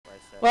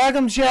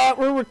Welcome, chat.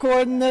 We're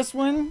recording this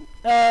one.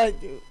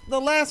 The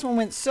last one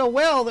went so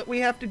well that we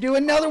have to do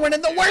another one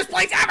in the worst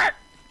place ever.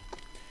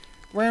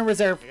 We're in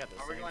reserve.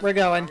 We're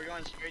going. Are we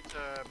going straight to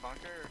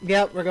bunker?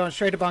 Yep, we're going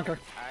straight to bunker.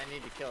 I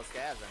need to kill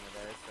scavs under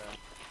there,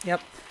 so.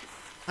 Yep.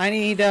 I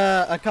need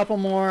a couple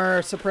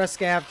more suppressed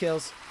scav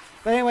kills.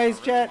 But anyways,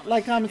 chat,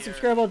 like, comment,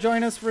 subscribe,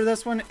 join us for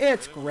this one.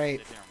 It's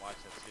great.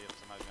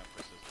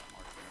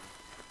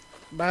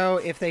 Bro,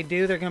 if they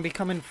do, they're gonna be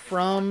coming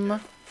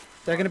from.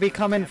 They're gonna be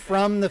coming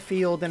from the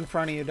field in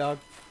front of you, dog.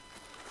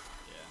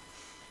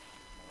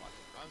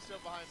 I'm still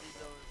behind these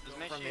buildings. Just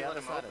make From sure the you other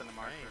let them side open of the the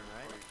marker train,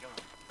 right? before you kill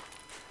them.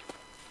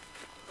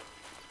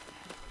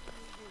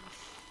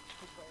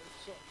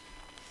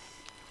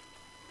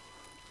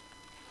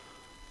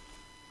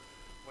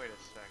 Wait a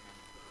second.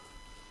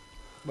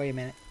 Wait a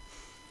minute.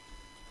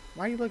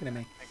 Why are you looking at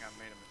me? I think I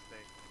made a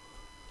mistake.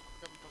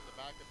 Coming from the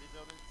back of these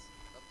buildings.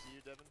 Up to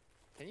you, Devin.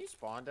 Can you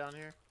spawn down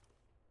here?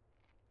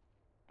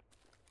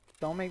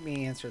 Don't make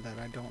me answer that.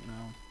 I don't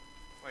know.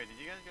 Wait, did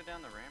you guys go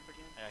down the ramp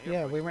again?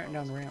 Yeah, we went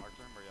down the ramp.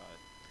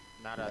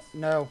 Not us.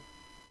 No.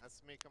 That's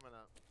me coming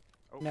up.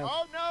 No.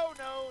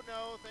 Oh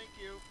no, thank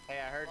you.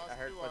 Hey, I heard Lost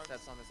two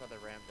footsteps on this other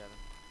ramp, Devin.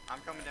 I'm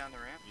coming down the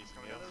ramp. He's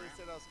coming I down the literally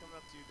ramp. said I was coming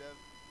up to you, Dev.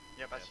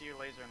 Yep, I see your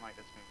laser and light.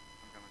 That's me.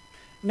 I'm coming.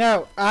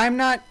 No, I'm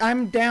not.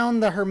 I'm down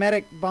the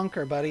hermetic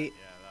bunker, buddy.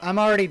 I'm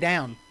already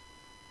down.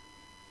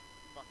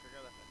 Fuck, I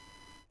got a.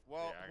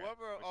 Well, Yeah, I got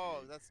whoever. what you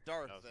Oh, need. that's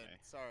Darth That was then. me.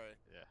 Sorry.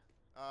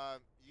 Yeah.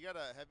 You got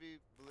a heavy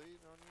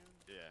bleed on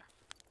you? Yeah.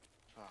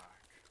 Fuck.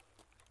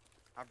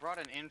 I brought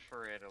an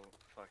infrared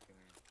fucking.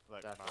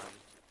 Look, That's mine.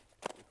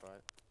 fine. Be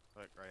quiet.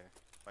 Look right here.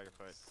 By your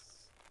foot.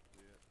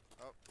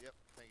 Yeah. Oh, yep.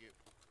 Thank you.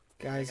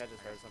 I Guys, think I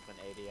just heard something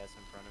ADS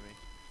in front of me.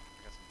 I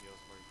got some heals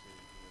for you too.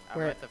 I'm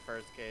Where- at the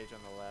first cage on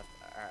the left.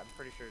 I'm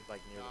pretty sure it's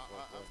like near No, the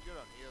fourth I'm floor. good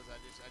on heals.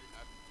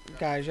 I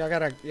guys, y'all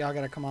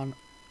gotta come on.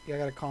 Y'all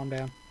gotta calm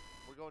down.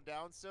 We're going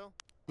down still?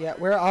 Yeah,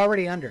 we're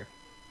already under.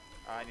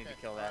 Oh, I need to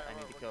kill that. I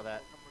need to kill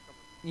that.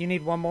 You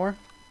need one more.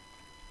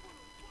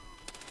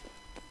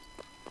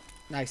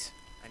 Nice.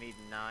 I need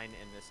 9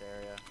 in this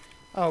area.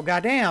 Oh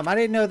goddamn! I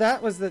didn't know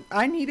that was the.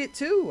 I need it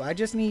too. I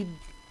just need.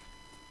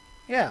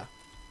 Yeah,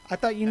 I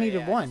thought you No,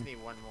 needed yeah, I one. just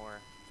need 1 more.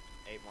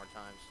 8 more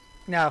times.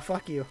 Nah,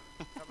 fuck you.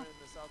 Coming in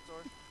the south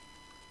door. This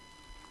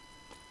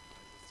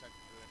is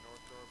technically the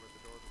north door, but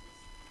the door that we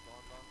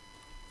spawned on.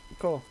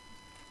 Cool.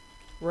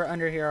 We're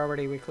under here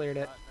already. We cleared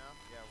it. Flat now?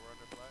 Yeah, we're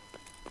under flat.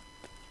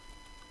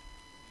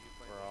 You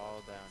playing We're the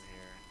all left down flanks?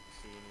 here.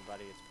 See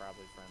anybody, it's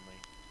probably friendly.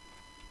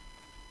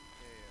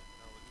 Yeah.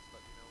 No, we're just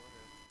letting you know we're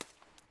here.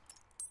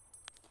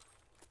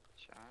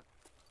 Shot.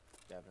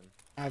 Devin.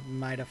 I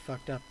might have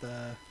fucked up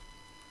the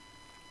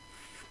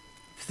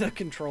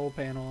control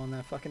panel on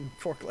that fucking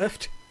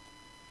forklift.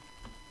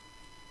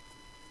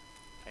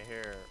 I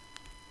hear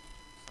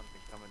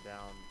something coming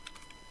down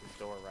this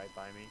door right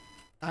by me.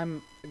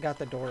 I'm got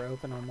the door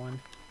open on one.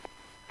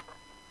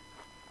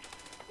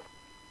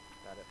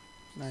 Got it.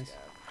 Nice. Scav.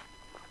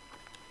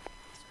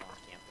 Spawn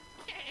camp.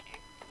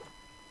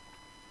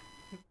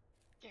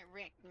 Get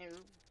wrecked,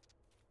 noob.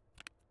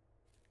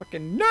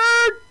 Fucking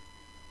nerd.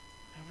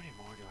 How many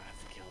more do I have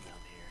to kill down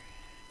here?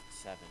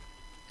 7.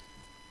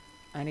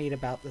 I need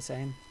about the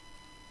same.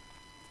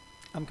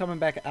 I'm coming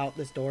back out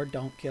this door.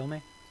 Don't kill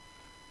me.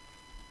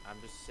 I'm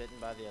just sitting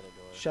by the other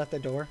door. Shut the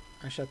door.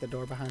 I shut the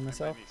door behind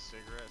myself. Maybe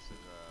cigarettes and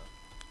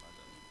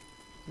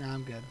Nah,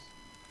 I'm good.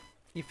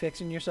 You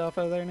fixing yourself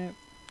over there, Newt?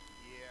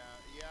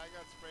 Yeah, I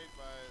got sprayed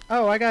by.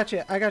 Oh, I got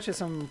you. I got you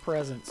some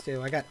presents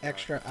too. I got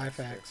extra thanks,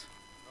 IFAX.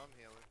 I'm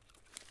healing.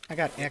 I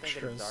got I'm thinking of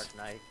extras. Dark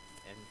Knight,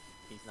 and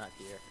he's not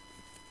here.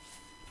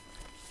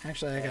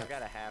 Actually, I Hey, got. I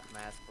got a half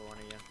mask for one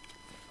of you.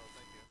 Oh,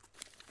 thank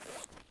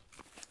you.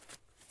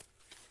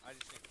 I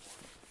just need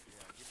one.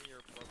 Yeah, give me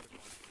your broken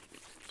one.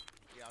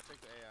 Yeah, I'll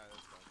take the AI.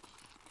 That's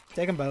fine.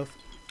 Take them both.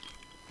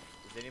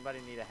 Does anybody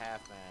need a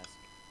half mask?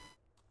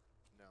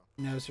 No.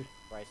 No, sir.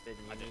 Bryce,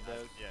 didn't you need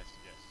those? yes.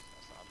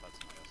 I thought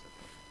somebody else said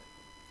that.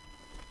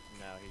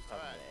 No, he's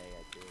talking Alright. to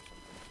AI too or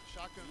something.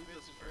 Shotgun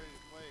Fizz is ready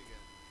to play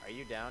again. Are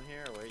you down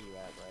here, or where are you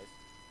at,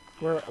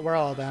 Bryce? We're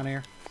all down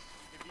here.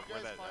 If you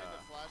Where guys that, find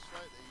a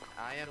flashlight that you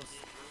I am. don't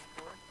need room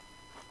for,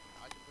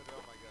 I can put it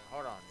on my gun.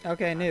 Hold on.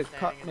 Okay, I'm Newt,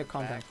 standing in Newt, the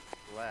calm down. back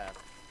left,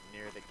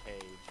 near the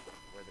cage,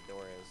 where the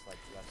door is, like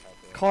left side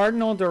door.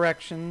 Cardinal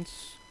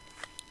directions.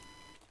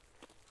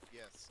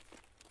 Yes,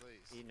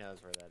 please. He knows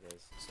where that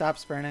is. Stop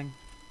sprinting.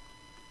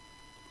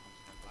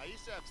 I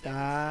used to have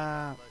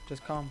Stop. but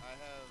Just calm. I have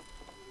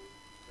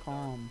the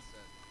Calm.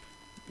 dark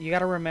set. You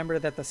gotta remember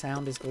that the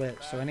sound is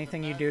glitched, so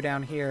anything you do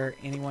down here,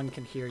 anyone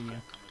can hear you.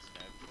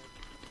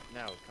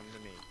 No, come to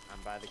me. I'm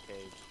by the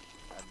cage.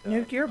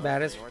 Nuke, you're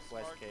bad as-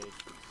 Northwest Spark- cage.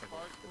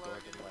 Spark The door plug,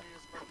 to the anyone left. need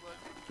a spark plug?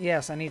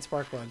 Yes, I need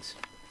spark plugs.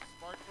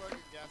 Spark plug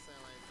and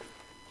gasoline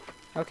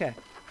laser. Okay,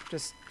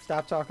 just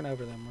stop talking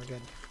over them. We're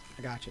good.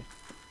 I got you.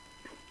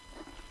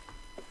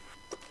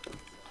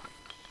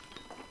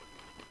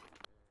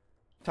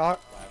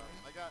 Talk.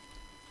 I got.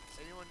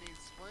 Anyone needs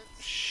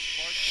splints? Shh.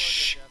 Spark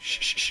plug and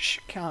Shh.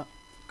 gasoline. Count.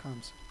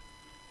 Comes.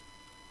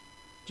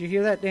 Did you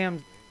hear that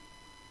damn?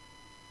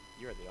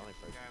 You are the only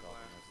person Scav talking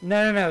left. this.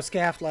 No,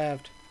 Scaff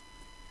laughed.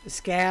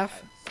 Scav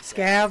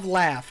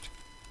laughed.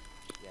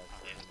 Yes, I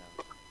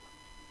know.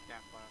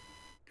 Gap left.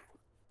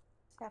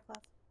 Scaff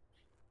left.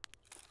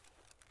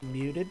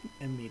 Muted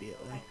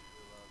immediately.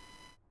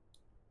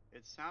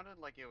 It sounded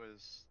like it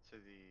was to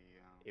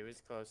the. It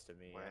was close to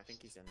me. I West.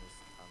 think he's in this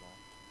tunnel.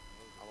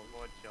 I'll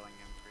avoid killing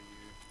him for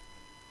you.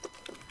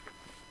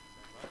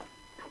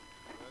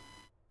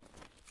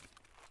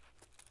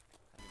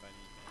 Anybody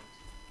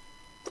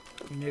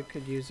need meds? Nuke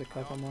could use a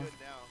couple I'm more. good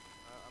now.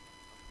 I'm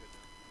good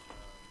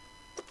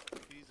now.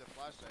 If you use a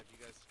flashlight, you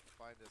guys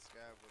find a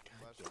scab with a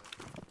flashlight.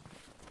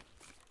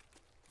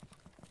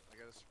 I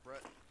got a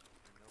Sprite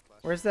and no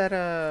flashlight. Where's that?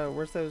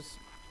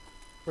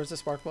 Where's the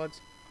spark plugs?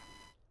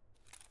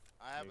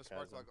 I have Hey, a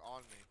spark cousin. plug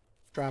on me.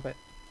 Drop it.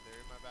 They're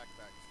in my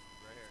backpack,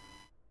 right here.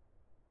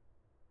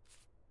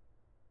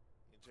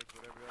 You can check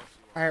whatever else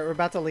you want. All right, we're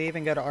about to leave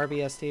and go to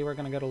RBST. We're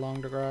gonna go to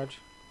Long Garage.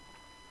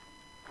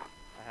 I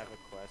have a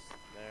quest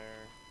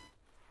there.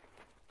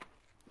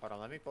 Hold on,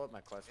 let me pull up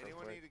my quest real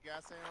Anyone quick. need a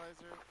gas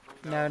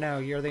analyzer? No,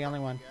 you're the only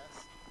one.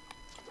 Gas?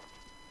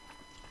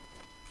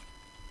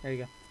 There you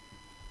go.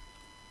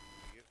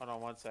 Hold on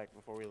one sec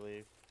before we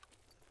leave.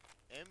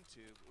 M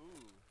tube.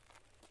 Ooh.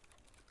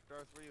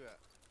 Darth, where you at?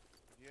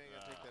 You ain't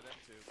gonna take that M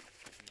tube.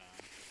 Nah.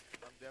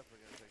 I'm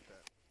definitely gonna take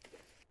that.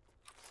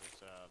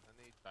 There's I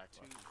need back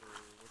two button. for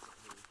what's it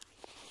who?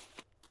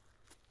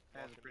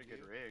 That has a Walking pretty to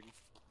good you. rig.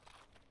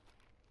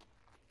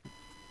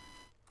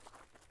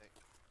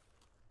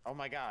 Oh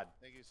my god.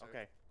 Thank you, sir.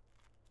 Okay.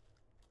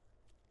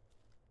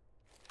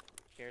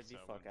 Scared the So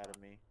fuck one out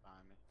of me.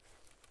 Behind me.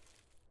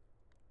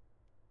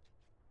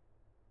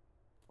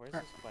 Where's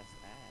Alright. this quest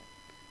at?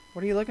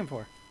 What are you looking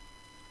for?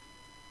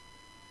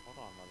 Hold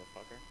on,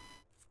 motherfucker.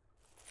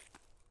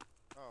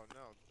 Oh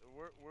no.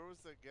 Where was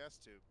the gas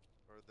tube?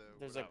 Or the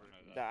There's a.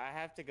 whatever? I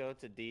have to go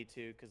to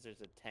D2 because there's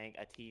a tank,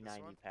 a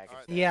T90 one? package.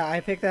 Alright. there. Yeah, I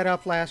picked that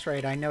up last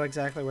raid. I know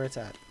exactly where it's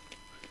at.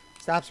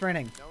 Stop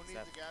sprinting. No need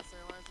That- the gas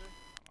analyzer?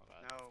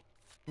 No.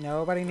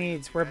 Nobody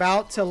needs. We're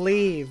about to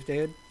leave,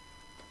 dude.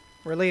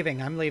 We're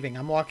leaving. I'm leaving.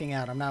 I'm walking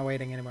out. I'm not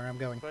waiting anymore. I'm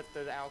going. Put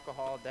the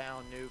alcohol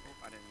down, Nuke.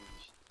 I didn't need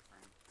to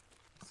frame.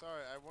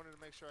 Sorry, I wanted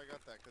to make sure I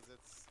got that because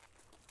it's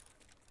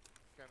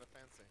kind of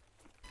fancy.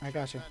 I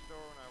got you. That door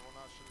and I will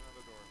not shut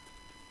another door.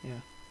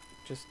 Yeah.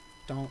 Just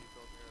don't. You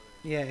told me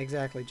earlier. Yeah,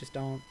 exactly. Just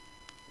don't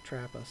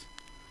trap us.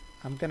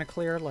 I'm gonna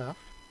clear left.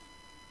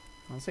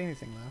 I don't see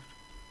anything left.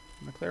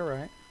 I'm gonna clear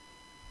right.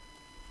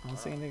 I don't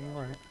see anything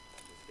right. Just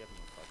give him a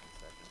fucking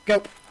second. Go.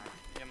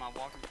 Alright. Am I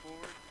walking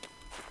forward?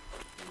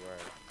 You were.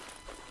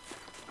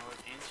 I was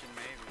inching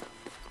maybe.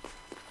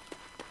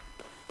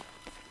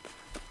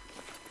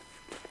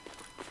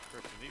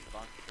 Christian, these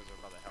bunks because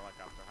they're by the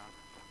helicopter, huh?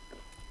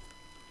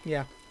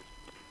 Yeah.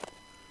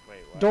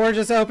 Wait, what? Door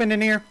just opened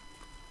in here.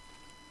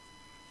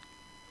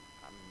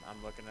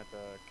 I'm looking at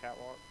the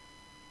catwalk.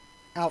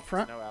 Out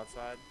front. No,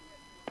 outside.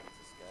 It's a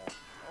scav.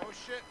 Oh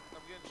shit!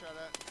 I'm getting shot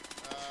at.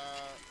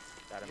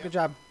 Got him. Good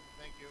job.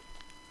 Thank you.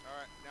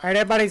 Alright, now. All right,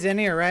 everybody's in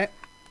here, right?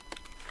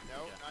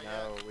 No, Yeah. not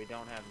No, yet. we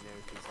don't have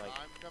Nuke. He's like,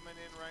 I'm coming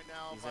in right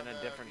now. he's by in a the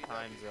different VW.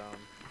 time zone.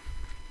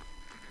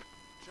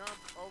 Jump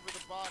over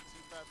the box,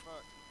 you fat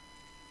fuck.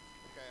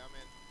 Okay, I'm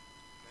in.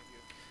 Thank you.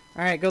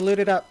 All right, go loot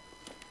it up.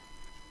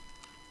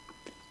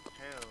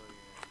 Hell yeah.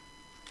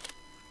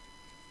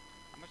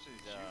 How much are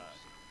these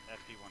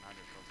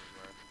FP100 filters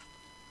worth?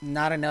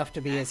 Not enough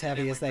to be as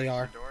heavy as they Accidentally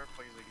are. breaks the door,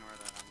 please ignore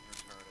that. I'm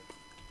retarded.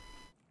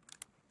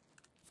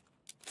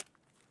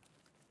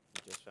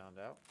 You just found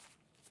out.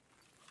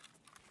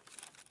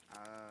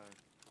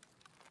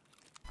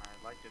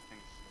 I'd like to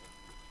think so.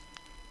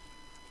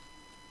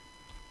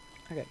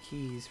 I got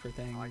keys for I like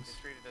things.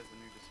 to treat it as a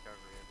new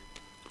discovery every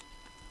time.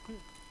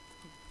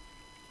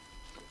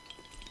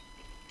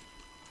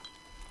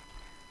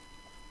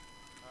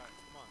 Alright,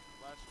 come on.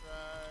 Flash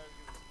drive.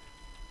 Give us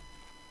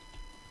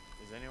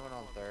Is anyone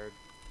on third?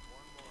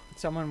 one more.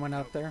 Someone went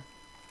up there.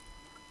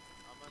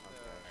 I'm on the.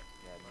 Okay.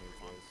 Yeah, fucking-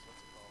 Nuke is.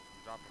 What's it called?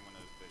 I'm dropping one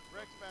of those big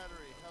Rex filters.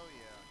 battery. Hell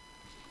yeah.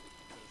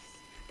 This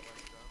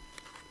quest done.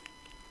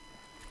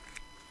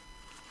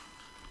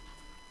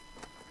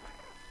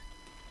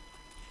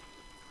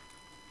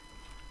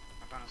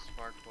 I found a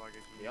spark plug if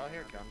you Do y'all need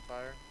hear another.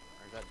 gunfire?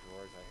 Or is that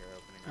drawers I hear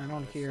opening? I up?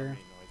 don't There's hear. so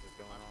many noises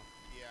going off.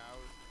 Yeah, I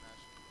was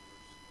mashing the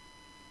doors.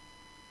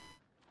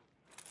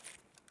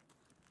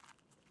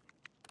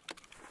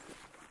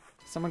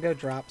 Someone go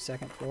drop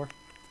second floor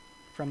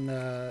from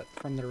the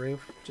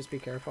roof. Just be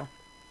careful.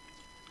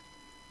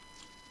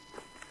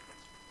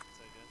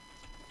 Say good.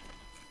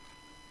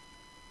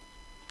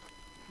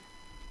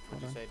 What'd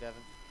Hold you on. say,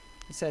 Devin?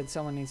 He said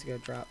someone needs to go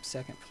drop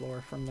second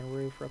floor from the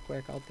roof real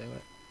quick. I'll do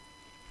it.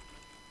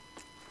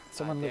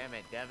 Someone God loot, damn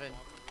it, Devin.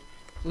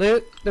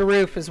 loot the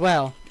roof as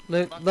well.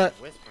 Loot. Fucking Look,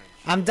 whispering.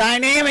 I'm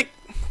dynamic.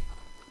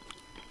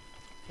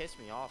 Piss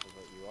me off is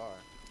what you are.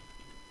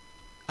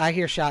 I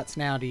hear shots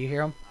now. Do you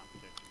hear them? I'm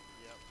kicking.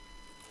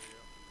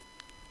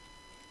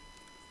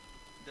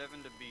 Yep.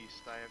 Devin the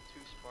Beast, I have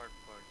 2 spark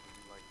plugs.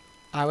 Would you like them?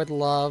 I would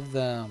love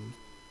them.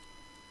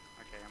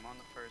 Okay, I'm on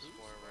the first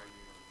floor where you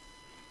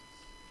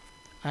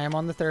I am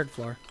on the 3rd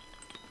floor.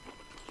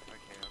 Okay,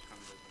 I'll come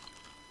visit.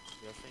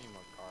 You guys need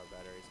more car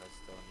batteries? I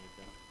still need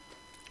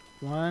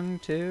them. 1,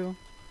 2.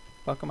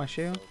 Buckle my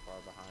shoe. So far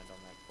behind on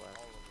that quest.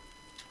 All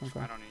of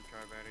them. Okay. I don't need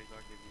car batteries.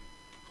 I'll give you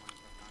one if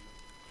I find it.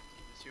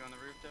 Is this you on the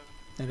roof,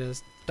 Devin? It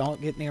is.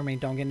 Don't get near me.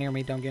 Don't get near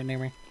me. Don't get near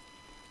me.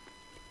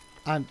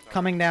 I'm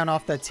coming down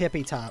off the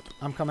tippy top.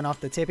 I'm coming off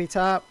the tippy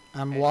top.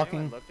 I'm Hey, walking.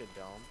 anyone looked at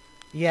Dome?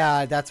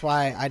 Yeah, that's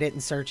why I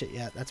didn't search it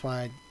yet. That's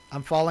why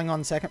I'm falling on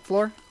the 2nd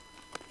floor.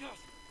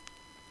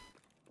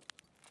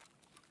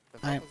 The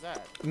fuck was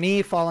that?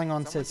 Me falling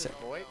on Someone six.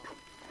 just void?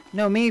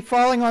 No, me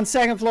falling on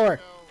 2nd floor.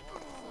 Go on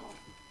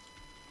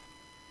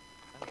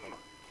the Sounded like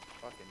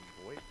fucking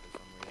void for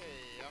some reason.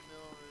 Hey, I'm the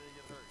only one that didn't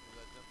get hurt because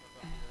I jumped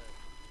on top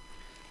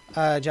of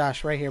your head.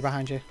 Josh, right here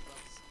behind you.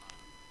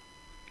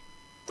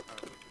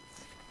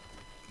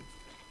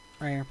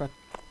 Right here, bud.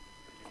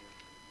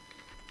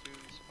 Two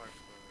spark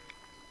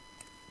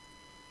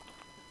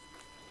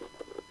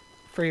plugs.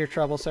 For your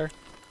trouble, sir.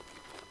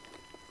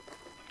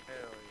 Hell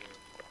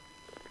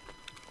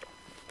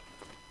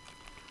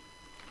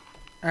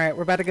yeah. Alright,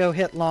 we're about to go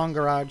hit long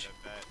garage.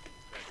 That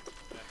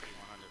P100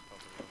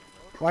 posted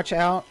loading. Watch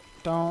out.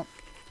 Don't.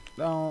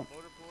 Motor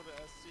pool to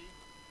SC.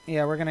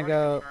 Yeah, we're gonna Already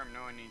go. confirmed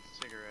no one needs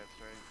cigarettes,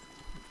 right?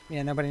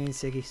 Yeah, nobody needs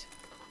ciggies.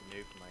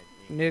 Nuke might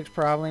need. Nukes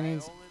probably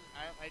needs.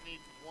 I need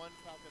one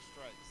pack of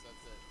strikes.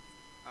 That's it.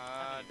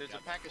 haven't even There's a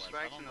got pack that of quest.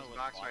 I strikes don't in know this what's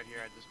box right blocking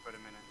here. me. I just put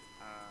them in it.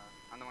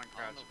 I'm the one I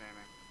crowd don't know-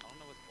 spamming. I don't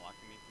know what's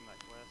blocking me from that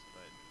quest,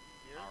 but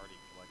Here? I already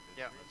collected.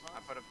 Yeah, most I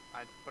of put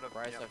a.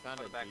 Bryce, Yep, I found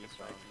put a back G of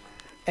strikes zone. in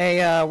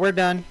there. Hey, we're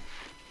done.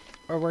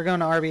 Or we're going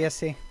to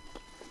RBSC. Perfect.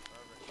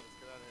 Let's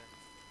get out of here.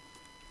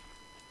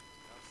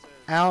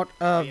 Downstairs. Out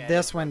Oh, of yeah, it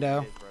this is broken, window.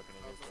 It is broken.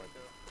 It Out is the broken.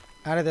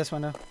 window. Out of this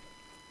window.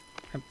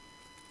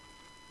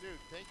 Dude,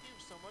 thank you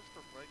so much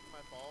for breaking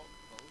my fall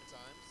both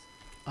times.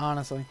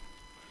 Honestly.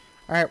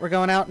 Alright, we're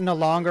going out in the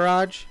long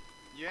garage.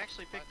 You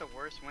actually picked the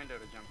worst window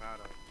to jump out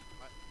of.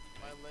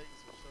 My legs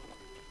are so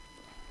weak.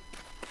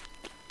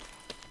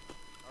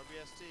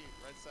 RBST,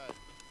 right side.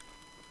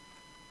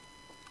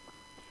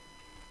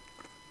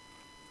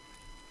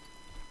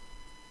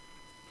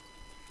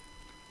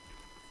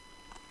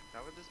 Is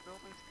that what this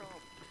building's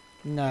called?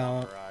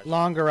 No. garage.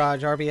 Long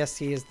garage.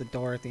 RBST is the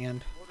door at the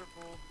end.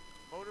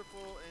 Motor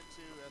pool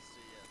into SC,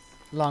 yes.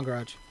 Long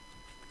garage.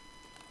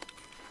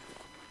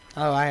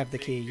 Oh, I have the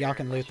key. Y'all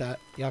can loot that.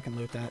 Y'all can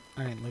loot that.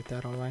 I didn't loot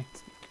that all the way.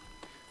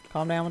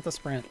 Calm down with the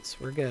sprints.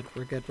 We're good.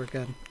 We're good. We're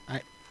good.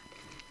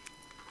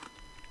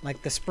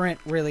 Like, the sprint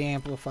really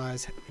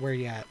amplifies where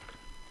you at.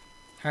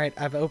 Alright,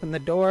 I've opened the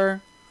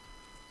door.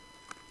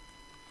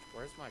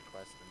 Where's my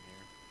quest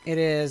in here? It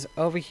is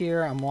over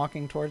here. I'm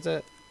walking towards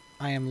it.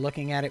 I am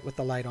looking at it with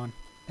the light on.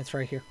 It's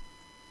right here.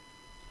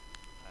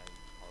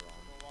 Hold on.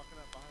 Someone walking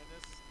up behind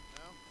us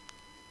now.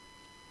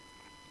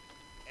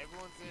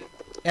 Everyone's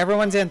in.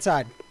 Everyone's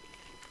inside.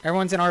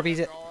 Everyone's in RB's.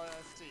 They're all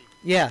ST.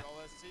 Yeah. They're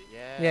all ST?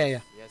 Yes, Yeah, yeah.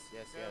 Yes,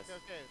 yes, Okay, yes.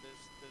 okay.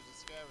 There's a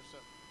scav or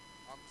something.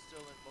 I'm still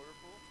in motor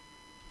pool.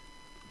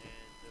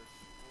 And they're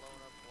blowing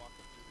up,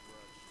 walking through the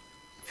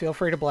garage. Feel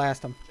free to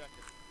blast them. Check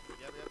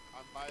it. Yep, yep.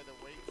 I'm by the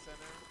weight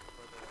center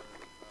where the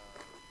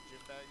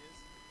gym bag is.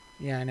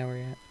 Yeah, I know where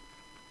you're at.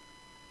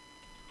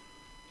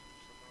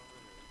 Someone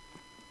over here.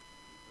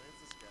 I think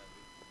it's a scav.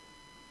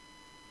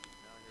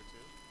 Now here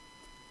too.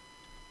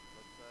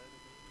 Left side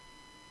of me.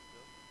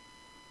 Still.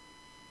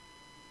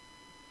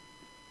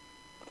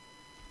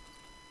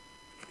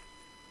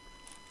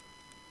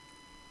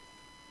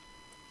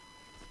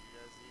 You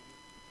guys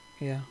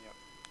leaving? Yeah. Yep.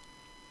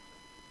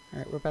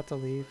 Alright, we're about to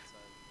leave. Right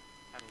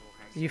side. Have a little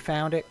hang You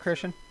found it,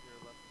 Christian?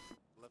 Your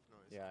left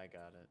noise. Yeah, I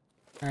got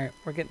it. Alright,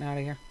 we're getting out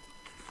of here.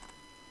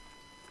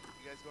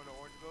 You guys going to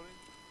orange building?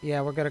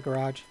 Yeah, we're good at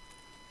garage.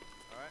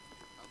 Alright.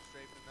 I'm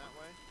strafing that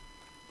way.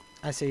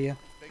 I see you.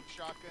 Big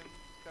shotgun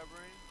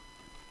covering.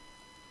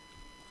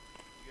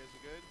 You guys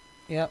are good?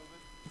 Yep.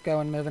 Moving?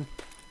 Going, moving.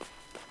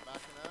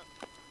 Backing up.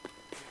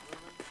 Keep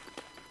moving.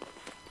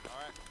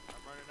 Alright.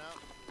 I'm running out.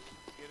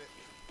 Get it.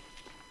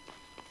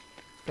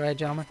 Go ahead,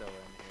 gentlemen. Still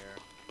in here.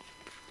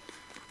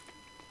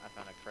 I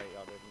found a crate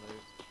y'all didn't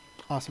loot.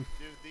 Awesome.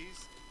 Dude,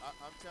 these, I'm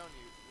telling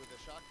you, with a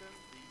shotgun,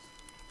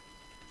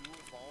 these dual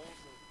balls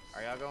of...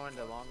 Are y'all going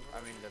to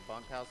the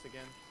bunkhouse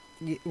again?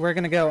 We're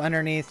gonna go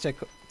underneath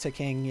to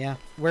King, yeah.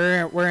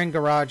 We're in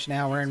garage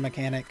now, we're in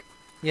mechanic.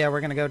 Yeah,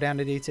 we're gonna go down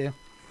to D2. Perfect.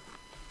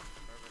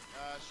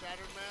 Shattered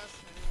mass,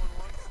 anyone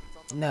wants? It's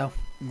on the No,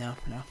 floor.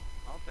 no.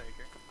 I'll take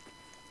her.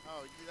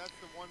 Oh, that's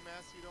the one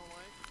mass you don't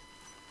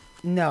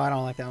like? No, I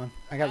don't like that one.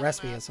 I got Half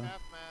recipe mass, as one.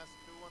 half mass.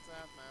 Who wants a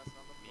half mass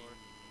on the floor?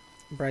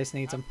 Bryce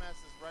needs Half them. mass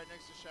is right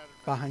next to shattered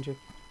mass. Behind you.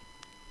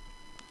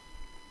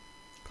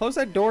 Close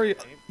that door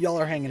y'all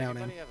are hanging out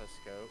in. Anybody have a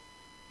scope?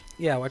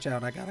 Yeah, watch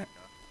out, I got it.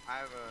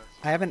 I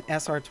I have an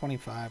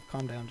SR-25.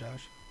 Calm down,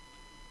 Josh.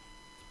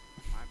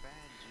 My bad,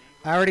 G.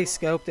 I already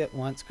scoped it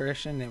once,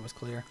 Christian. It was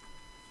clear.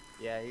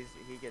 Yeah, he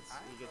gets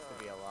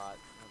to be a lot.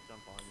 He'll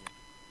jump on you.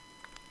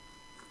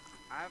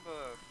 I have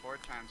a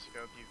 4x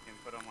scope you can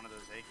put on one of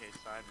those AK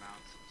side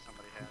mounts if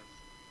somebody has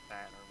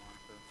that or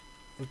wants to.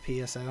 With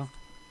PSO.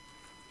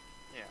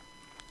 Yeah,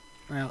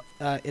 Well,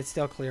 it's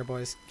still clear,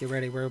 boys. Get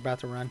ready. We're about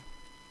to run.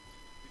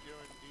 You doing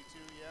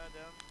D2? Yeah,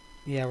 down.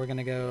 Yeah, we're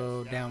gonna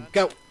go Yes, down. under.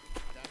 Go! Down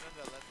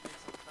under. Let's make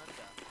some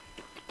thunder.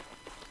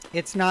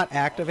 It's not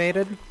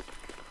activated. All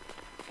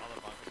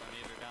the bunkers I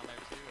need are down there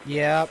too.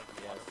 Yep. The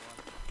water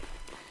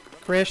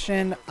one.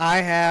 Christian, I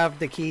have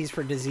the keys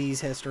for disease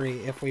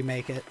history if we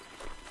make it.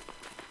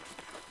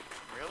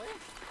 Really?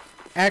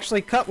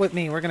 Actually, cut with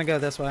me. We're gonna go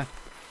this way. I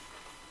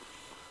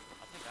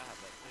think I have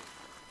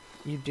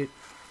that too. You do. Oh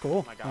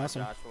Cool. my god,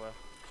 Awesome. Joshua.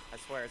 I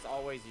swear, it's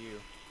always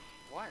you.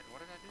 What? What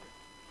did I do?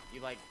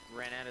 You like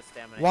ran out of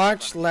stamina.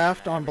 Watch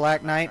left on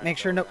Black Knight. Make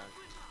sure no.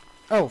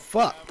 Oh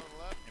fuck! Have him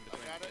left. In I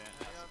between. got it. Yeah,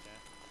 Hang that's on. okay.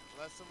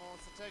 Unless someone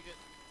wants to take it.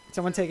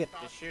 Someone take it.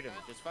 Just shoot him.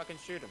 Just fucking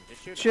shoot him.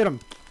 Just shoot him. Shoot him.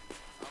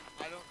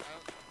 I don't.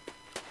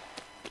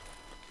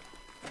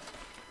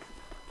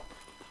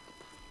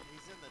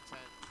 He's in the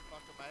tent.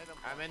 Fuck him. I hit him.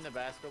 I'm in the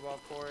basketball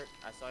court.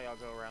 I saw y'all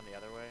go around the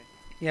other way.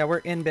 Yeah, we're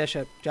in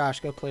Bishop. Josh,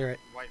 go clear it.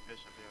 White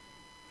Bishop, yeah.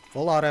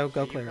 Full auto.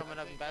 Go Are you clear it. coming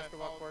up in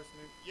basketball court,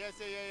 Snoop? Yes,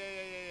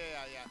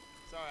 yeah.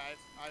 Sorry,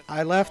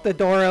 I left the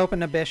door open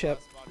to Bishop.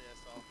 Last body I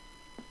saw.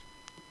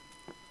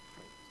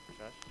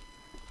 Josh?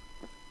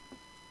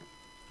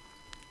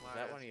 Is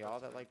that one of y'all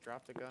that like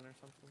dropped a gun or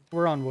something?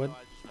 We're on wood. No, I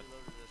just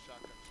reloaded a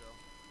shotgun shell.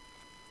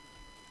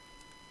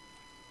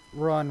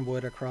 We're on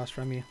wood across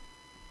from you.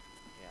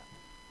 Yeah.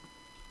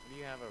 What do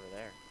you have over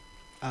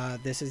there?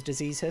 This is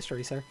disease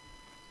history, sir.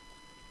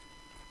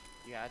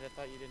 Yeah, I just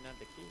thought you didn't have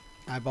the key.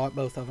 I bought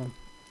both of them.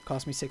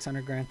 Cost me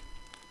 600 grand.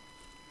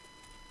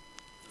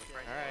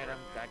 Alright,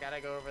 I gotta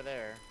go over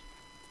there.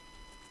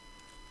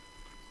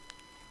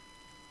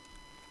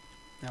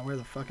 Now where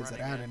the fuck is it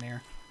Running at in. in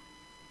here?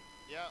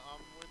 Yeah, I'm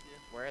with you.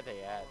 Where are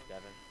they at,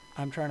 Devin?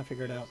 I'm trying to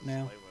figure it out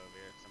now. Slay over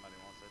here if somebody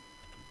wants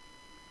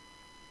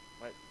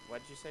it.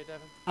 What'd you say,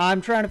 Devin?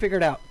 I'm trying to figure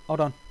it out. Hold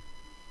on.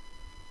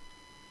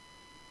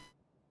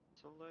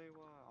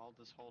 I'll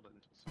just hold it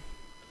until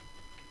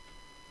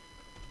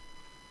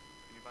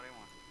anybody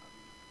wants it. Let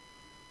me know.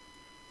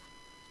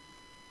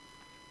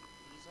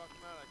 What are you talking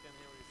about? I can't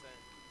hear what you're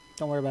saying.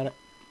 Don't worry about it.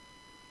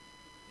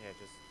 Yeah,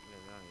 just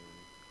not even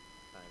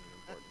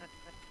important.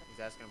 He's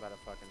asking about a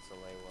fucking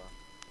Salewa.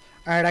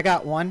 All right, I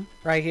got one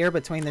right here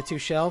between the two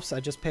shelves. I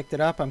just picked it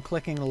up. I'm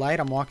clicking the light.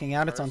 I'm walking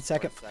out. It's on First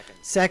or second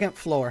second?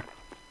 floor.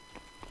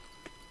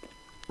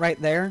 Right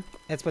there.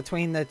 It's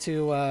between the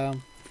two.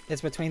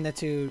 It's between the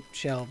two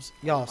shelves.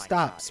 Oh Y'all, my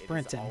stop God, it is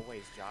sprinting.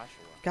 always Joshua.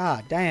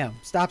 God damn.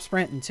 Stop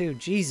sprinting too.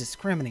 Jesus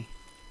criminy.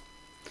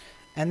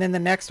 And then the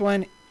next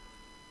one.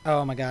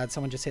 Oh my God.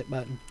 Someone just hit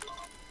button.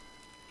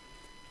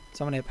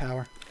 Someone hit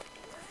power.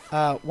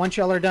 Once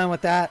y'all are done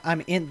with that,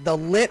 I'm in the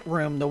lit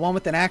room. The one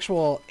with an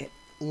actual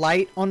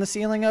light on the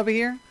ceiling over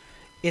here.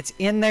 It's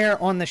in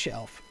there on the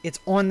shelf. It's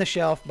on the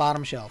shelf,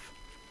 bottom shelf.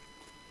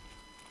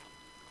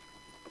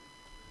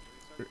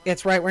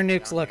 It's right where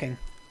Nuke's Down looking.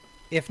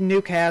 here. If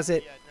Nuke has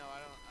it. Yeah, no, I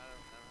don't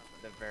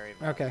have The very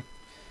bottom. Okay.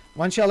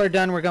 Once y'all are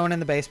done, we're going in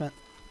the basement.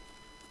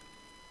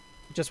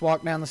 Just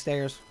walk down the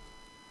stairs.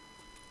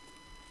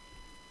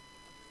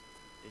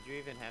 Did you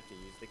even have to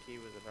use the key?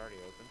 Was it already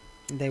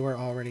open? They were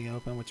already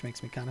open, which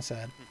makes me kind of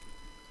sad.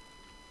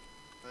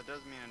 That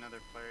does mean another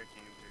player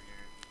came through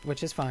here.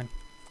 Which is fine.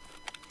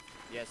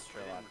 Yes,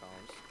 Sherlock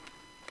Holmes.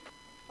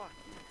 Fuck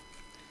you.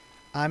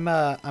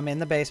 I'm in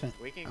the basement.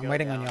 We can I'm go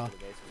waiting down on y'all. to the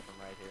basement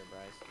from right here,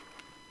 Bryce.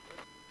 Where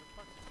the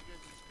fuck did you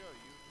guys just go?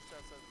 You were just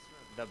outside this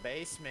room. The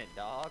basement,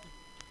 dog.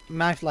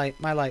 My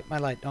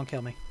light. Don't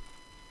kill me.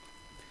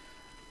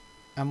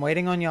 I'm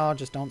waiting on y'all.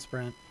 Just don't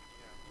sprint.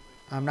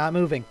 Yeah, I'm not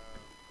moving.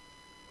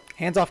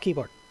 Hands off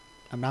keyboard.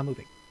 I'm not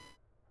moving.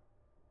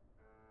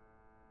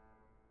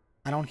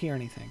 I don't hear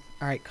anything.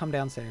 All right, come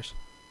downstairs.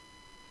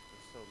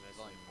 We're still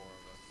missing only 4 of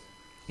us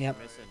here. Yep.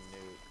 Missing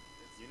Newt.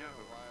 It's You know been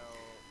who a while.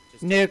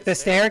 Just Nuke, take the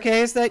stairs.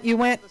 staircase that you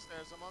went. I'm on the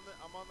stairs.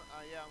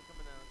 Yeah, I'm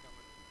coming down. I'm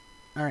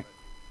coming. All right.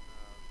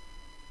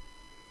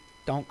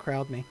 But, Don't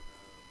crowd me. meat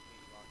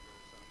locker or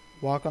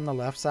something. Walk on the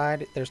left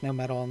side. There's no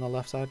metal on the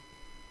left side.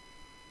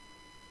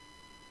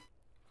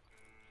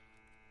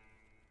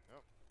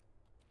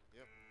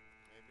 Yep,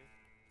 maybe.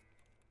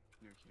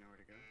 Nuke, you know where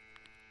to go?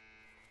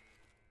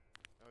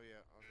 Oh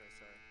yeah. Okay,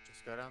 sorry.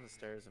 Just go down the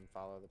stairs and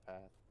follow the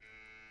path.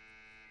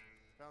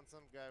 Found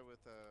some guy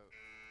with a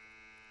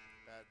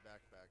bad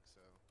backpack, so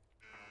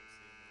I'm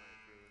seeing the right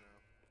through now.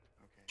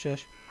 Okay.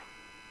 Shush.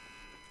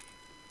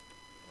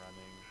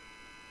 Running.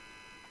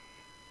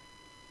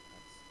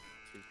 That's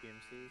 2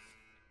 PMCs.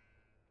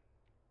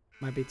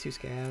 Might be 2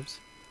 scabs.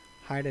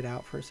 Hide it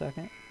out for a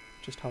second.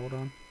 Just hold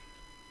on.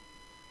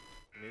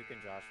 Nuke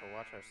and Joshua,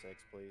 watch our 6,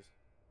 please.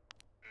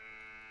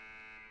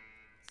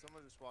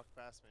 Someone just walked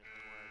past me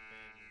from where I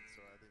came, and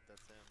so I think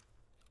that's him.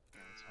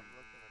 Yeah, that's I'm fine.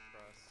 looking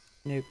across.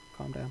 Nuke,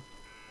 calm down.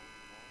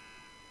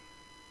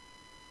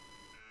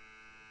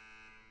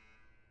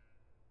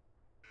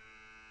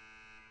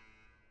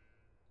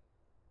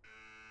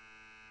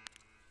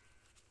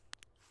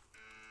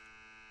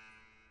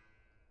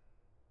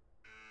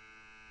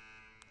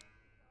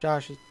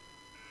 Josh, is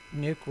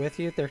Nuke with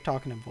you? They're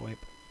talking in VoIP.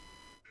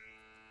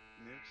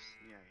 Nuke's?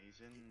 Yeah, he's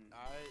in.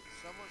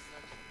 Someone's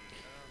next to me.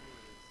 I don't know who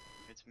it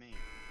is. It's me.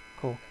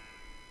 Cool.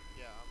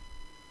 Yeah,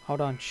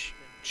 Hold on. Shh.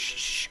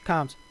 Shh.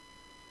 Comms.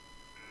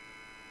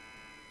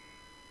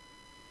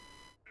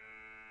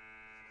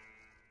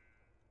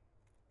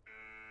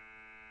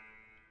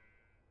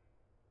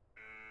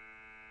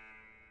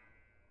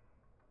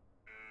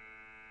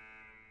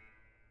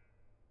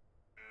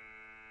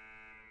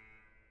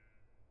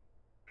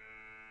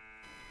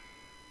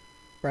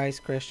 Bryce,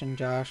 Christian,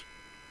 Josh,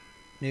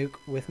 Nuke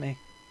with me.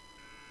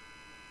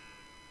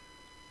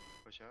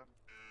 Push up.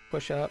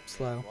 Push up,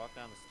 slow. Walk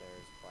down the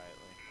stairs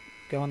quietly.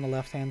 Go on the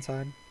left-hand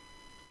side.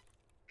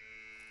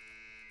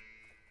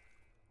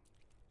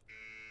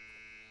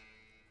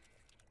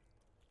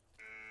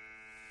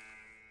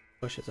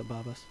 Bushes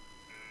above us.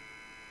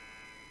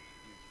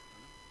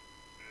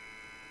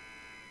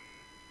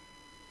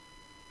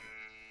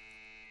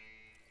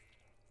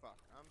 fuck.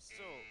 I'm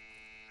still.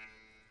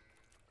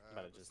 I'm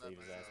about to just leave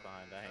his ass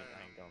behind. I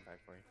ain't going back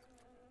for you.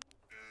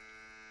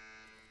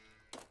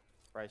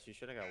 Bryce, you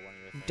should have got one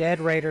of your things. Dead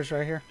raiders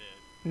right here.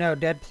 No,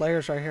 dead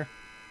players right here.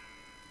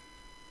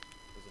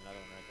 There's another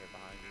one right there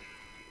behind you.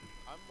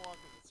 I'm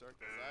walking in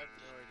circles. I have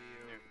no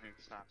idea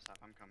Nuke, stop.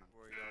 I'm coming.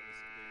 where y'all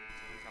disappeared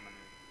to. I'm coming,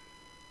 Nuke.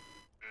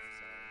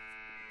 Sorry.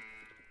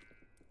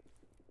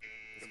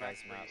 This Go back guy's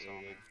to where not you saw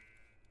me. looted.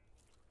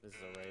 This is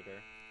a raider.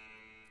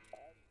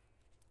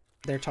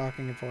 They're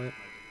talking for it. Like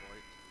a void.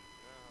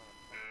 Oh,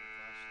 fucking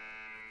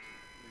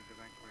flashlight. Nuke, go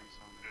back to where you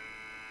saw me.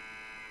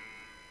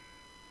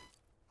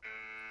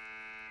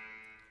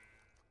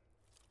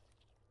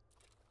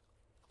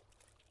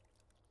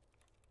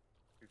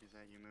 Nuke, is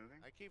that you moving?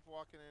 I keep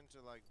walking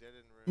into like dead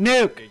end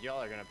rooms. Nuke! Dude,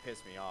 y'all are gonna piss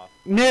me off.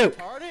 Nuke!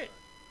 Retarded?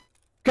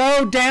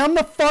 Go down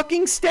the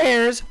fucking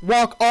stairs,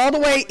 walk all the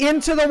way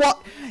into the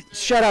wall.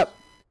 Shut up.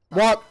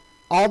 Walk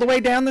all the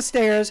way down the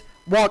stairs,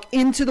 walk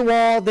into the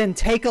wall, then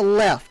take a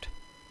left.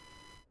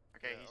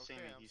 Okay, Yeah, he's seen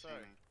me. I'm He's seen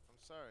sorry. me.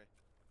 I'm sorry.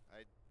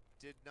 I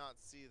did not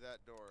see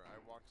that door. I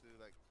walked through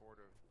like 4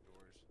 doors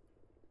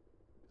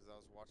because I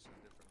was watching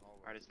a different hallway.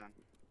 Alright, it's done.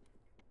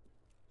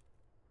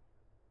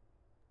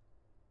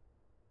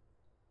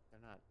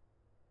 They're not.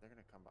 They're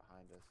gonna come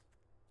behind us.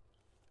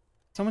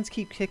 Someone's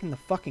keep kicking the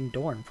fucking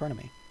door in front of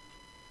me.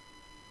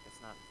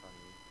 It's not in front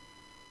of you.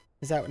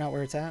 Is that not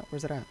where it's at?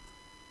 Where's it at?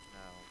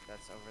 No,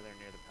 that's over there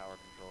near the power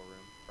control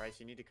room. Bryce,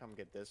 you need to come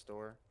get this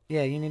door.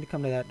 Yeah, you need to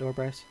come to that door,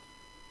 Bryce.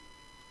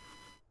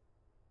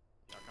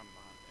 Y'all come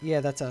behind me. Yeah,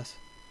 that's us.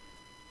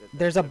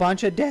 There's a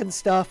bunch of dead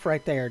stuff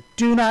right there.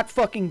 Do not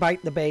fucking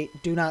bite the bait.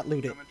 Do not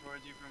loot it. Coming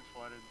towards you from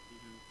flooded. You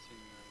can see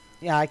me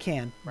right now. Yeah, I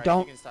can. Bryce, Don't.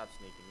 You can stop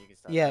sneaking. You can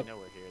stop. Yeah. They know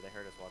we're here. They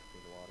heard us walk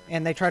through the water.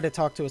 And they tried to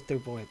talk to us through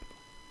VoIP.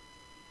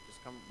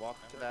 Just come walk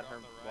I to heard that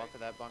on the right. walk to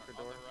that bunker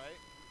On door. the right.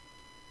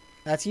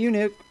 That's you,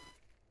 Nuke.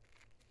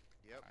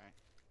 Yep. Alright.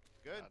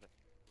 Good. Got it.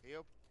 He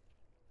op-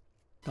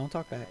 Don't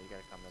talk Yeah, back. you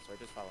gotta come this way.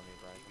 Just follow me,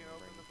 Bryce. you I'm can gonna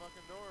open bring the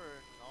fucking door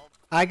and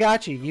I'll I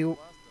got you. You.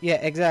 blast him. Yeah,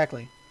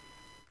 exactly.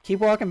 Keep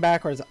walking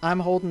backwards. I'm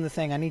holding the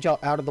thing. I need y'all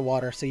out of the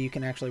water so you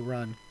can actually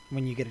run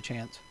when you get a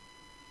chance.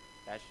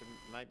 That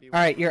might be. All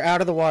right, you're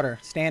out of the water.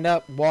 Stand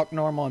up, walk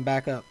normal, and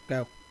back up.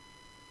 Go.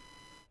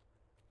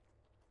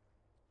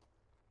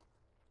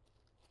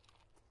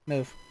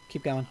 Move.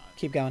 Keep going.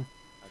 Keep going.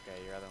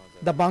 Okay, your other one's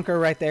over. The bunker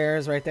right there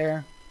is right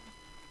there.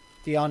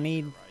 Do y'all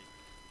need... Right.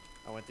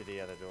 I went to the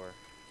other door.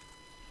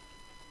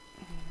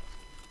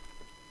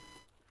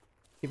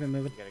 Keep it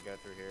moving. You gotta go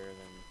through here,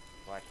 then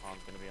Black Palm's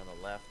gonna be on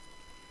the left.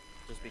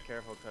 Just be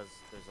careful, because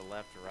there's a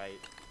left, right,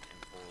 and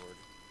forward.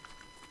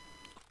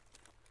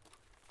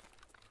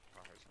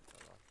 Oh, I heard something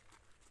fell off.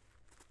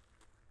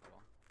 Hold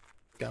on.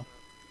 Go.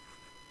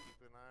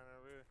 Keep an eye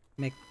over here.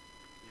 Make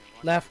Yeah,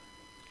 watch left.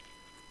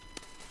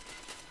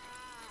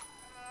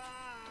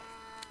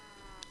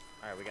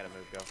 Alright, we gotta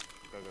move. Go.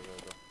 Go, go, go,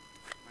 go.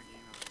 My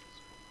game up is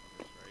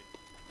This right.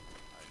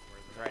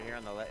 Where's It's it? right here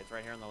on the left. It's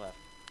right here on the left.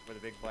 Where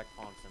the big Black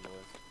Palm symbol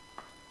is.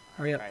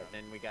 Hurry up. Alright,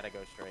 then we gotta go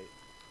straight.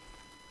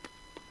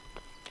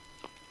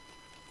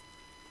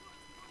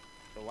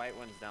 The white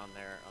one's down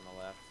there on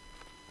the left.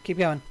 Keep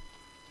going.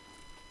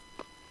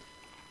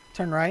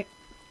 Turn right.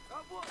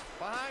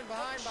 Behind,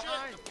 behind, Shit,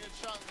 behind! I'm getting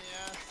shot in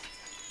the ass.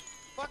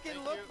 Fucking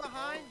Thank look you.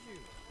 behind you!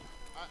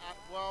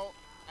 Well,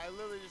 I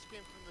literally just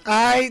came from the.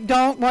 I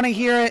don't want to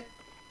hear it.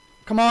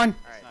 Come on.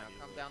 Alright, not now you,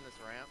 come Luke. down this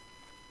ramp.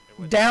 It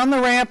would- Down the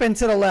ramp and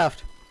to the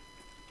left.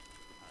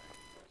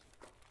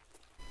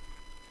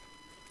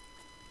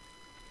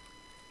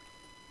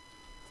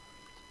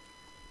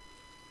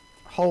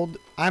 Hold.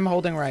 I'm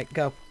holding right.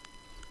 Go.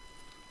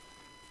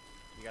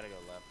 You gotta go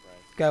left,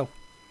 Bryce. Go.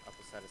 Up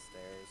a set of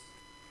stairs.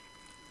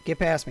 Get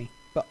past me.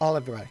 But all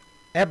everybody.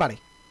 Everybody.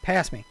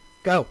 Pass me.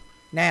 Go.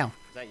 Now.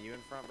 Is that you in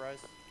front, Bryce?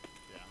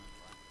 Yeah, I'm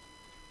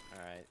in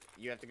front. Alright.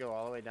 You have to go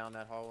all the way down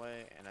that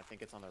hallway, and I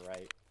think it's on the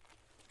right.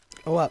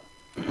 Go up.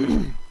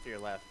 To your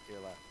left, to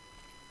your left.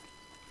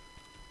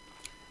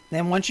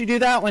 Then once you do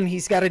that one,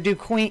 he's got to do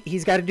queen.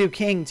 He's got to do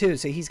king too.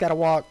 So he's got to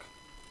walk.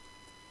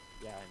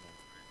 Yeah, I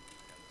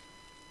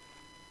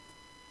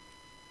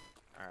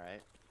know.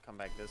 Alright. Come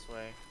back this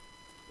way.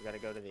 We gotta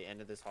go to the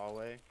end of this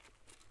hallway.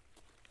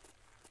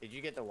 Did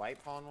you get the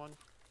white pawn one?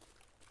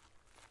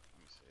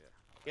 Let me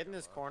see. Get in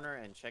this corner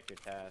and check your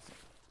task.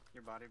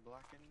 Your body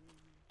blocking.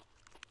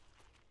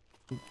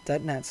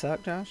 Doesn't that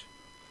suck, Josh?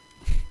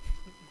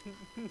 I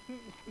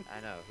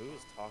know.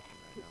 Who's talking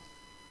right now?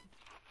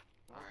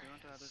 Well, do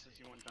unto others as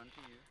you want done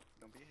to you.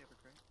 Don't be a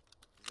hypocrite.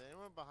 Is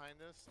anyone behind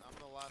us? I'm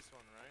the last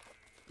one, right?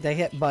 They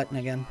hit button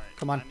again. Alright,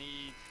 Come on. I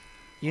need,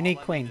 You all need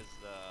I queen. Is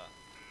the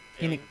You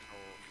king need-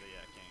 control the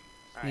king.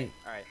 Alright,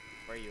 alright.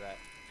 Where you at?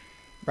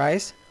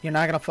 Bryce, you're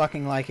not gonna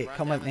fucking like it. Run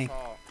Come down with me. this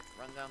hall.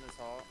 Run down this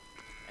hall.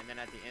 And then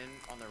at the end,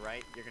 on the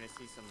right, you're gonna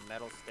see some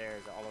metal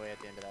stairs all the way at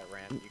the end of that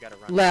ramp. You gotta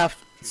run Left.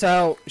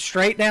 So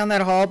straight down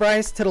that hall,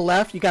 Bryce. To the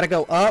left. You gotta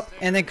go up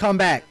and then come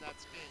back. And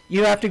that's me.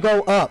 You have to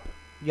go up.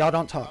 Y'all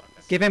don't talk.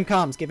 Give him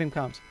comms. Give him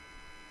comms.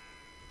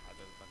 There's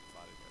a bunch of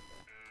bodies right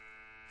there.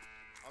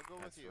 I'll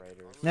go That's with you. raiders.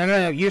 I'll go No, with no,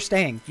 no. You're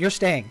staying. You're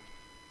staying. you.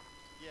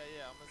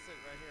 Yeah, I'm gonna sit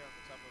right here on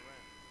the top of the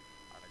ramp.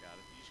 Alright, I got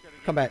it. You just gotta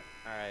get Come back.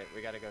 Alright,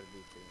 we gotta go to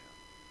D2 now.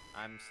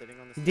 I'm sitting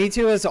on the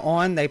D2 is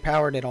on. They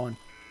powered it on.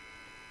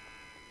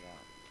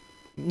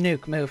 Yeah.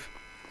 Nuke, move.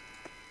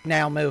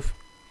 Now, move.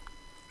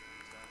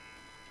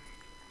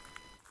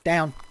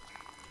 Down.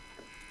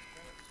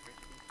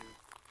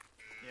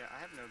 Yeah, I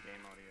have no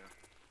game audio.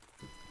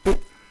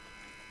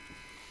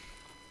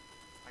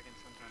 I can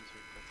sometimes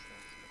hear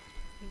footsteps.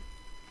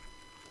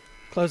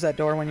 Close that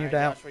door when you're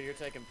Alright, down. Joshua, you're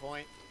taking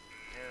point.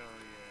 Hell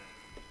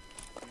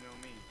yeah. You know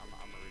me. I'm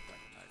gonna replay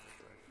tonight real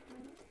quick.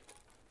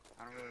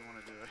 I don't really want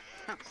to do it.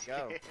 I'm Go.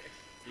 scared.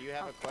 Do you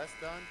have a quest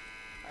done?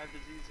 I have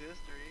disease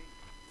history.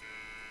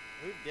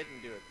 Who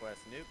didn't do a quest?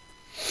 Nuke?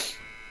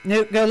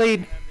 Nuke, go I lead.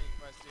 don't have any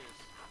quest ears.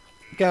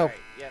 Go. Alright,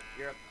 yep,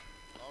 you're up.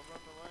 I'll run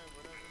the line,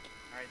 whatever.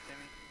 Alright,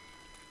 Timmy.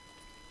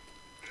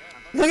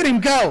 Yeah, Look at him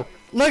go.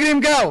 Look at him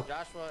go.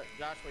 Joshua,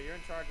 you're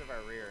in charge of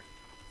our rear.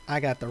 I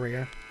got the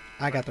rear.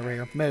 I got the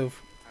rear. Move.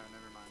 Oh,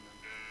 never mind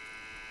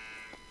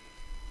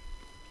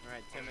then.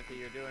 Alright, Timothy,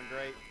 you're doing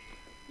great.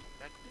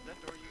 Did that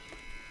door usually?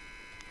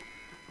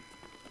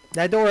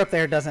 That door up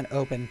there doesn't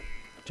open,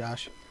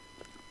 Josh. It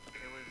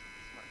was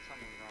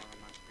something was wrong on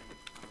my screen. I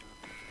don't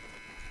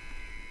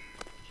know.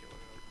 Chill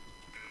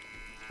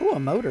it out. Ooh, a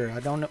motor. I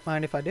don't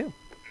mind if I do.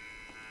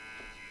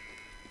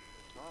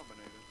 Oh,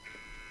 bananas.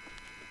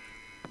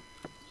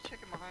 You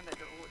checking behind that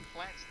door? What,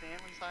 Flat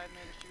Stanley's hiding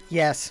there to shoot us?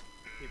 Yes.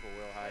 People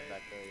will hide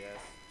back there, yes.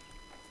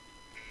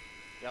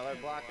 Y'all are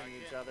blocking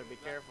each other, be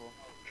careful.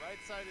 Right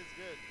side is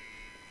good.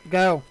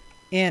 Go.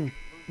 In. Move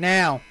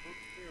Now. Move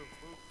through, move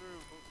through,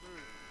 move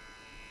through.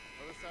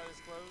 Other side is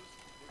closed.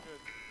 We're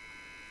good.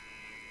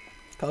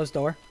 Close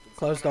door. Did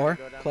Close someone door.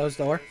 already go down Close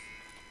those door. stairs?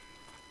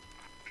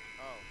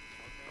 Oh,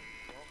 okay.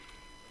 Well,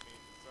 I mean,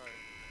 sorry.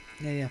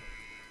 Yeah, yeah.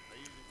 I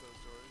usually close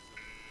doors.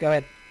 And Go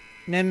ahead.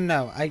 No,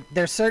 no, no.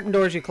 There's certain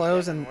doors you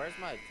close Devin, and where's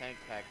my tank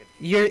package?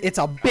 it's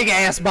a big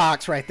ass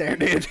box right there,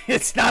 dude.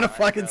 It's not a Alright,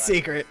 fucking so I-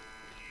 secret.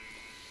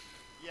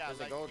 yeah, There's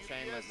a like gold UPS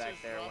chainlet back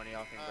just there dropped, one of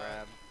y'all can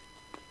grab.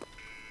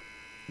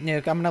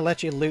 Nuke, I'm gonna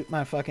let you loot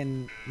my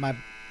fucking my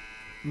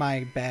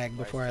bag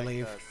before I Bryce, check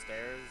leave. the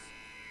stairs.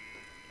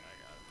 Yeah, I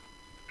got it.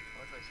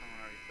 Looks like someone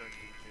already took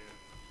you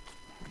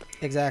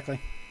too. Exactly.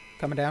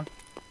 Coming down.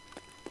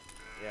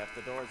 Yeah, if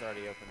the door's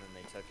already open,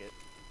 then they took it.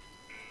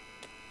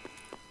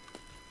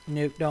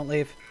 Nuke, don't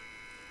leave.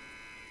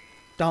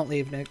 Don't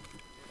leave, Nuke.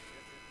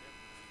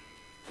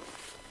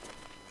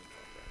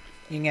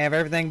 You can have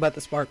everything but the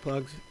spark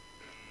plugs.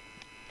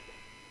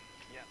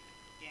 Yeah.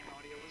 Game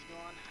audio was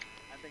gone.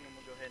 I think I'm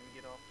gonna go ahead and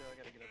get off though. I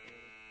gotta get up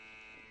early.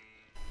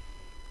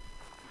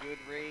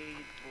 Good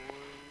raid,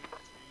 boys.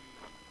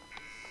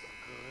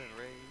 Good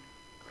raid.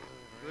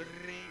 Good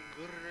raid,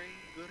 good raid,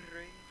 good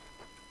raid.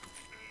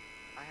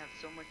 I have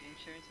so much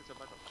insurance it's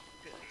about to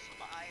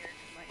expire.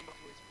 My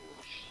inventory's full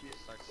of shit.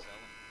 Start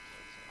selling.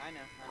 I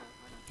know.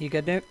 You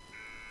good, Nuke?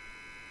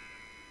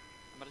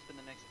 I'm about to spend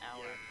the next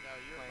hour. Yeah, no,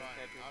 you're playing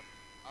fine. Tetris.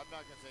 I'm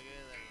not gonna take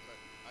anything, but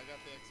I got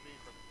the XP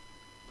from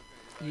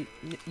looking at You,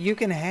 your bag. you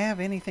can have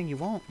anything you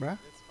want, bruh.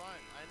 It's fine.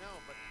 I know,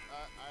 but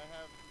I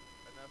have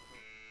enough of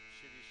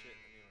shitty shit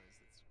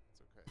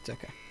anyways. It's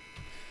okay. It's okay.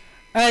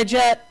 Alright,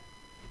 Jet.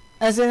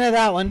 That's the end of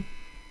that one.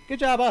 Good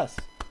job, us.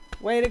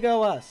 Way to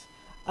go, us.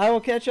 I will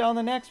catch you on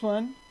the next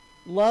one.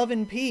 Love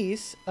and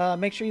peace.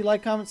 Make sure you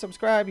like, comment,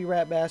 subscribe, you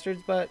rat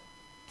bastards. But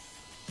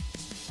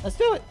let's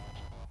do it.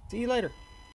 See you later.